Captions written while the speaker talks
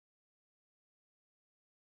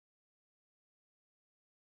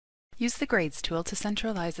Use the Grades tool to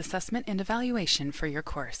centralize assessment and evaluation for your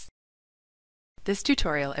course. This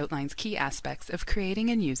tutorial outlines key aspects of creating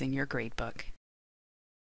and using your gradebook.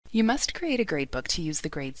 You must create a gradebook to use the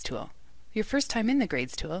Grades tool. Your first time in the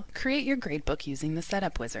Grades tool, create your gradebook using the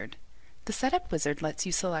Setup Wizard. The Setup Wizard lets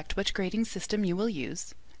you select which grading system you will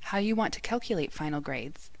use, how you want to calculate final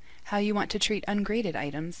grades, how you want to treat ungraded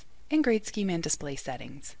items, and grade scheme and display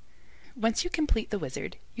settings. Once you complete the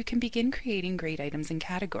wizard, you can begin creating grade items and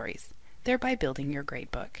categories, thereby building your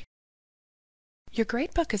gradebook. Your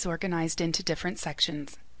gradebook is organized into different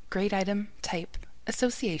sections: grade item, type,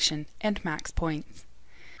 association, and max points.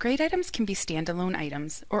 Grade items can be standalone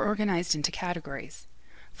items or organized into categories.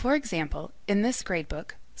 For example, in this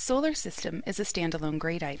gradebook, Solar System is a standalone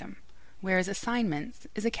grade item, whereas Assignments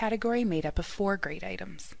is a category made up of 4 grade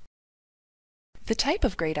items. The type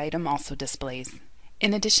of grade item also displays.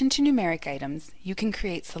 In addition to numeric items, you can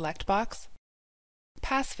create select box,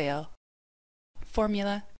 pass-fail,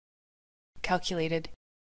 formula, calculated,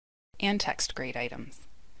 and text grade items.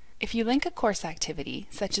 If you link a course activity,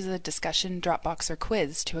 such as a discussion, Dropbox, or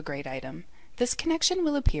quiz, to a grade item, this connection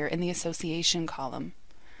will appear in the association column.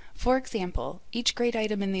 For example, each grade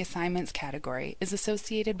item in the Assignments category is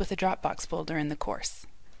associated with a Dropbox folder in the course.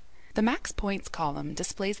 The Max Points column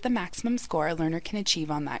displays the maximum score a learner can achieve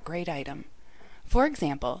on that grade item. For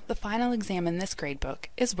example, the final exam in this gradebook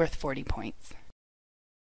is worth 40 points.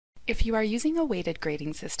 If you are using a weighted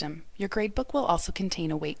grading system, your gradebook will also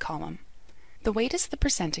contain a weight column. The weight is the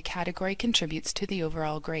percent a category contributes to the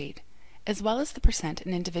overall grade, as well as the percent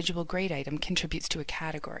an individual grade item contributes to a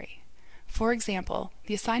category. For example,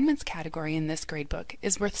 the Assignments category in this gradebook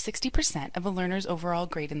is worth 60% of a learner's overall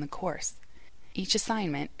grade in the course. Each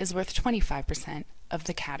assignment is worth 25% of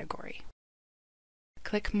the category.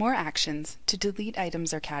 Click More Actions to delete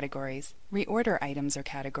items or categories, reorder items or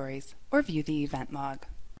categories, or view the event log.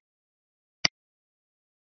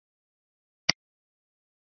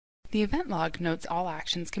 The event log notes all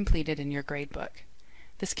actions completed in your gradebook.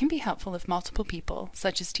 This can be helpful if multiple people,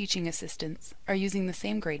 such as teaching assistants, are using the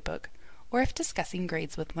same gradebook, or if discussing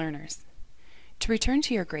grades with learners. To return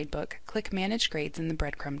to your gradebook, click Manage Grades in the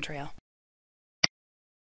breadcrumb trail.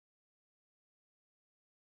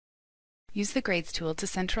 Use the Grades tool to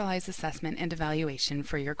centralize assessment and evaluation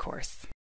for your course.